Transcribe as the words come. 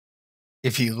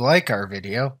If you like our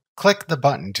video, click the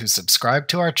button to subscribe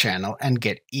to our channel and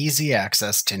get easy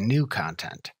access to new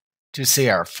content. To see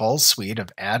our full suite of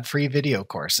ad-free video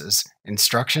courses,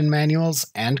 instruction manuals,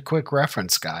 and quick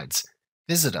reference guides,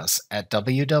 visit us at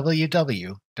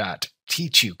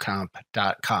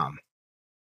www.teachucomp.com.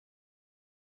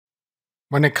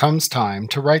 When it comes time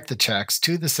to write the checks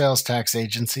to the sales tax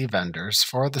agency vendors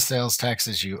for the sales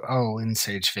taxes you owe in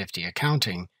Sage 50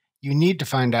 Accounting, you need to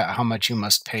find out how much you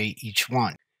must pay each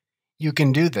one. You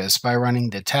can do this by running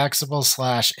the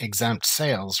taxable/exempt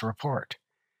sales report.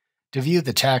 To view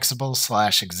the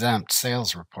taxable/exempt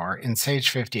sales report in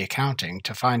Sage 50 Accounting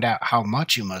to find out how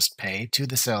much you must pay to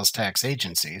the sales tax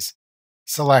agencies,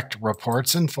 select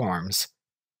Reports and Forms,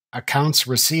 Accounts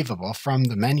Receivable from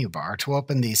the menu bar to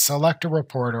open the Select a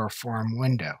Report or Form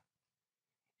window.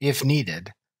 If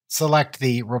needed, select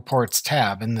the Reports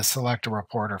tab in the Select a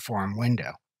Report or Form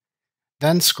window.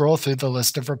 Then scroll through the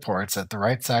list of reports at the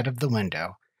right side of the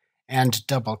window and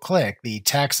double-click the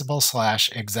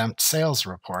taxable/exempt sales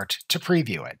report to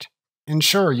preview it.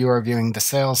 Ensure you are viewing the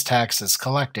sales taxes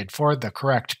collected for the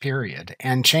correct period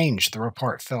and change the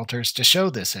report filters to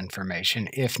show this information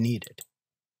if needed.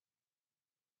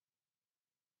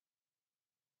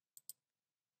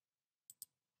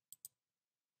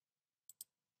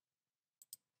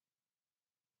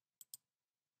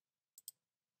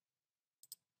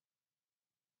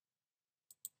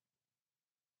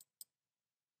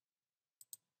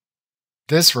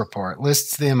 This report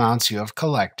lists the amounts you have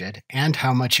collected and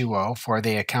how much you owe for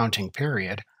the accounting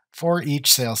period for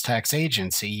each sales tax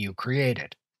agency you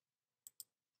created.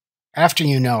 After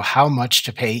you know how much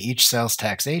to pay each sales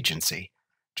tax agency,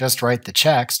 just write the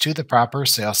checks to the proper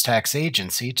sales tax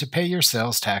agency to pay your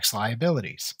sales tax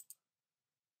liabilities.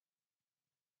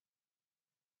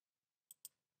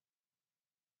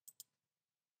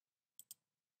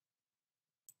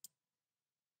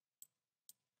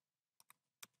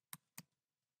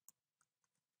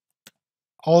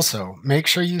 Also, make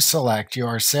sure you select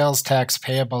your sales tax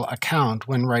payable account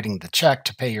when writing the check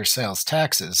to pay your sales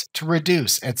taxes to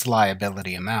reduce its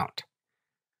liability amount.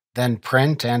 Then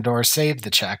print and/or save the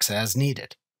checks as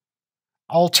needed.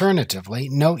 Alternatively,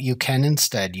 note you can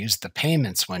instead use the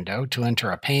Payments window to enter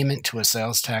a payment to a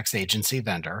sales tax agency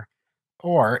vendor,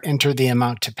 or enter the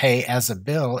amount to pay as a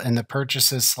bill in the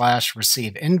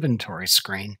Purchases/Receive Inventory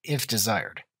screen if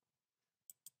desired.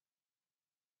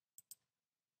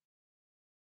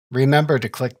 Remember to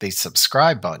click the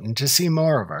subscribe button to see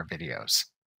more of our videos.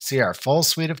 See our full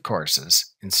suite of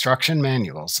courses, instruction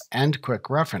manuals, and quick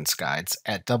reference guides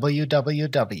at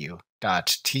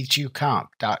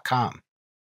www.teachucomp.com.